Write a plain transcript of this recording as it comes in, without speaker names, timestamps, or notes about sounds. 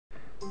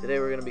Today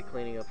we're going to be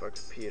cleaning up our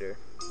computer.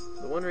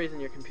 The one reason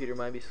your computer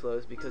might be slow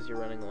is because you're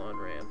running low on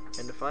RAM.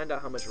 And to find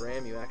out how much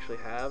RAM you actually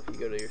have, you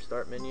go to your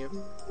Start menu,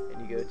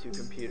 and you go to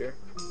Computer,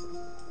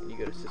 and you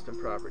go to System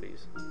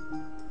Properties.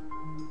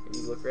 And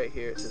you look right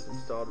here, it says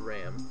Installed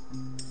RAM.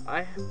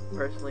 I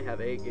personally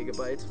have 8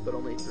 gigabytes, but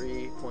only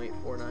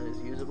 3.49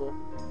 is usable,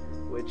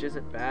 which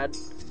isn't bad,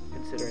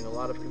 considering a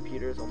lot of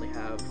computers only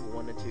have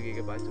 1 to 2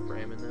 gigabytes of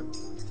RAM in them.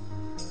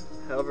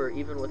 However,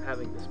 even with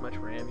having this much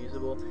RAM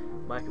usable,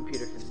 my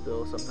computer can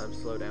still sometimes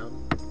slow down.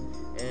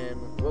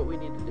 And what we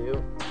need to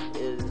do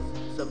is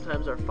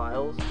sometimes our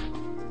files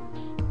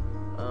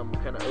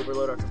kind of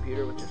overload our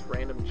computer with just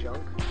random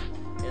junk.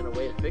 And a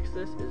way to fix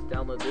this is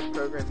download this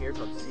program here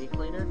called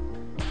CCleaner.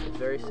 It's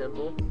very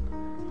simple.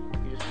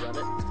 You just run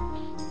it.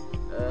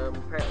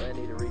 Apparently I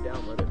need to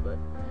re-download it, but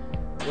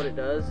what it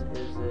does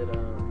is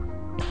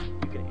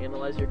you can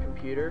analyze your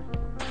computer,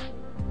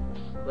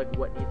 like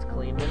what needs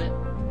cleaned in it.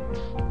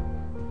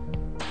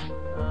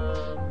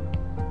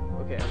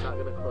 Okay, I'm not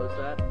going to close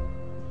that,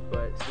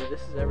 but see,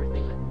 this is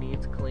everything that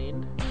needs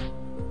cleaned.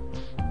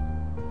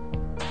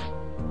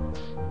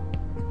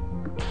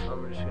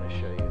 I'm just going to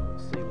show you.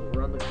 Let's see, we'll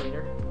run the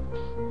cleaner.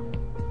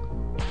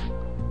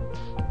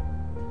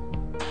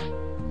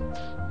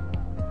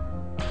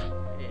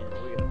 And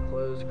we're going to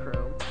close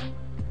Chrome.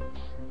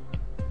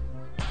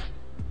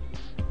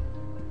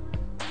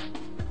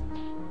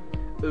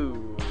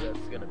 Ooh,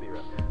 that's going to be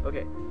rough.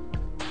 Okay.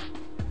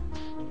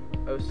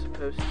 I was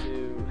supposed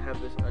to have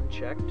this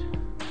unchecked,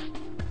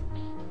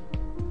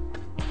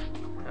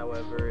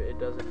 however it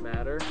doesn't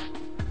matter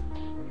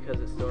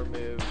because it still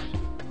removed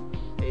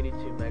 82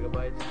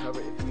 megabytes.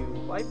 However, if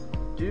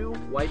you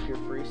wipe your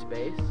free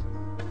space,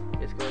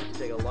 it's going to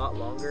take a lot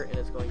longer and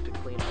it's going to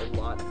clean a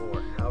lot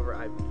more. However,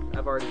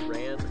 I've already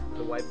ran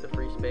the wipe the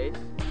free space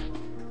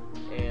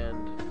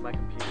and my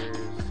computer's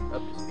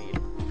up to speed.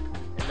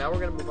 And now we're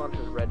going to move on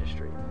to the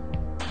registry.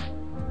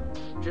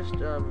 Just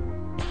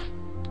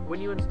when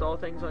you install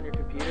things on your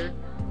computer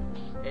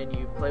and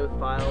you play with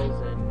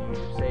files and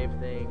you save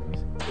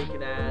things, it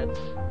can add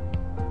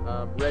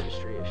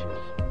registry issues.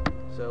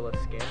 So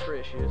let's scan for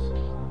issues.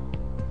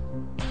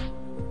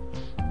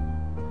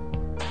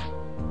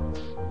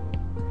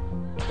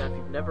 Now if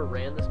you've never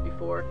ran this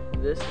before,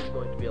 this is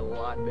going to be a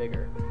lot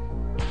bigger.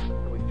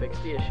 And we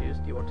fixed the issues.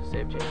 Do you want to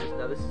save changes?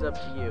 Now this is up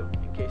to you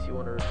in case you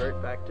want to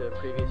revert back to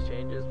previous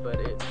changes, but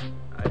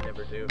I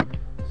never do,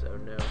 so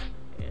no.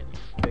 And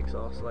you fix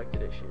all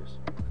selected issues.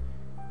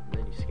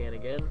 Then you scan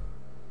again,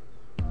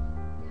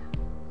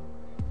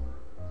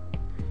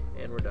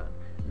 and we're done.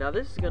 Now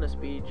this is going to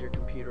speed your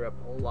computer up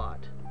a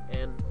lot,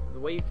 and the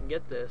way you can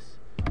get this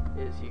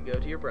is you go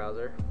to your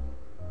browser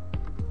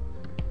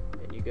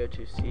and you go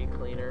to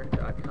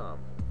ccleaner.com,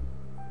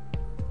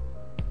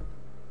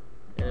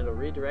 and it'll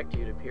redirect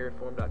you to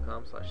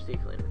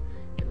puriform.com/ccleaner,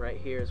 and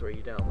right here is where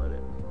you download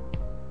it.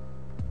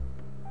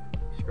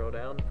 You scroll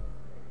down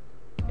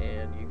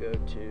and you go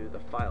to the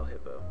file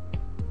hippo.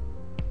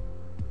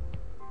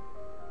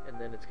 And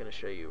then it's going to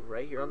show you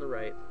right here on the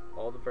right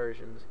all the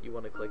versions. You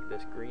want to click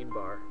this green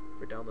bar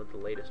for download the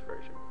latest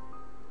version,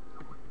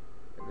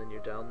 and then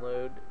your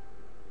download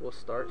will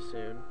start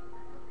soon.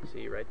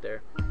 See right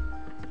there. And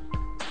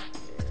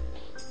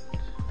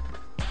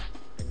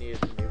I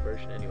needed the new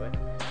version anyway.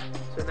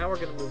 So now we're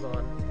going to move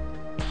on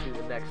to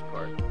the next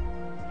part,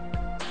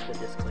 the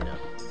disk cleanup.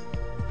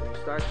 When you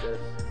start this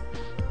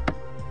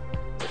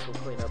will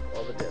clean up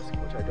all the disk,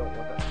 which I don't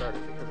want that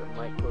started because it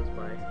might close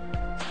my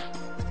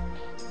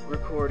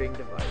recording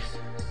device.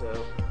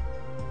 So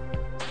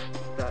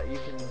that you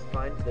can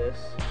find this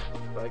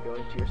by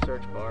going to your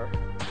search bar,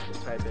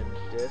 just type in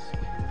disk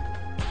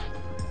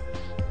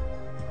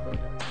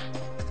cleanup,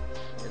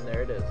 and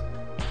there it is.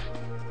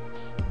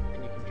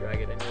 And you can drag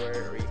it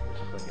anywhere or you can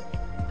just click it.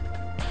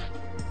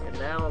 And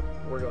now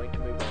we're going to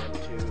move on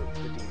to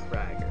the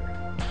defragger.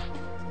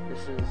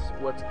 This is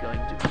what's going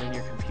to clean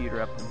your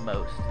computer up the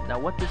most. Now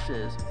what this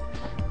is,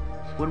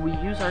 when we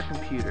use our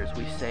computers,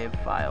 we save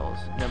files,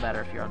 no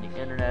matter if you're on the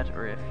internet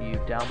or if you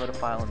download a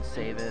file and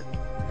save it,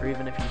 or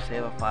even if you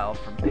save a file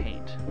from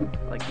Paint,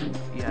 like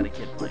you had a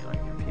kid playing on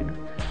your computer.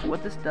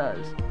 What this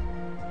does,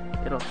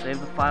 it'll save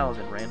the files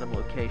in random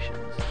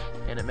locations,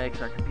 and it makes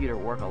our computer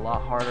work a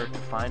lot harder to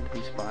find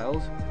these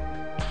files.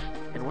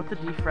 And what the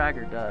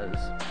defragger does,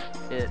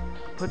 it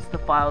puts the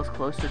files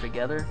closer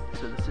together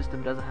so the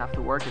system doesn't have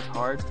to work as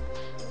hard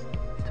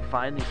to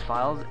find these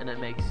files, and it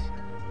makes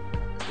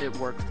it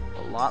work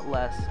a lot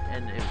less,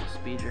 and it will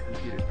speed your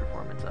computer's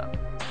performance up.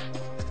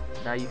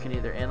 Now you can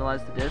either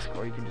analyze the disk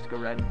or you can just go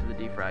right into the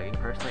defragging.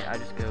 Personally, I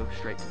just go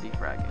straight to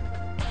defragging,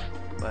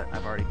 but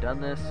I've already done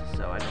this,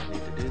 so I don't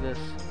need to do this.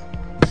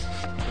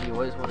 And you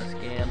always want to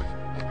scan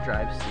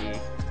drive C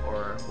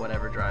or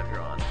whatever drive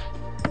you're on.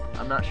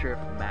 I'm not sure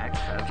if Macs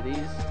have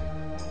these,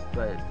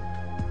 but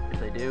if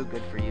they do,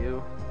 good for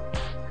you.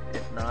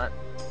 If not,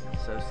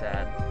 so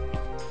sad.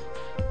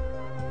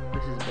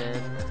 This has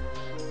been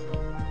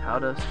how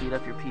to speed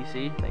up your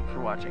PC. Thanks for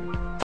watching.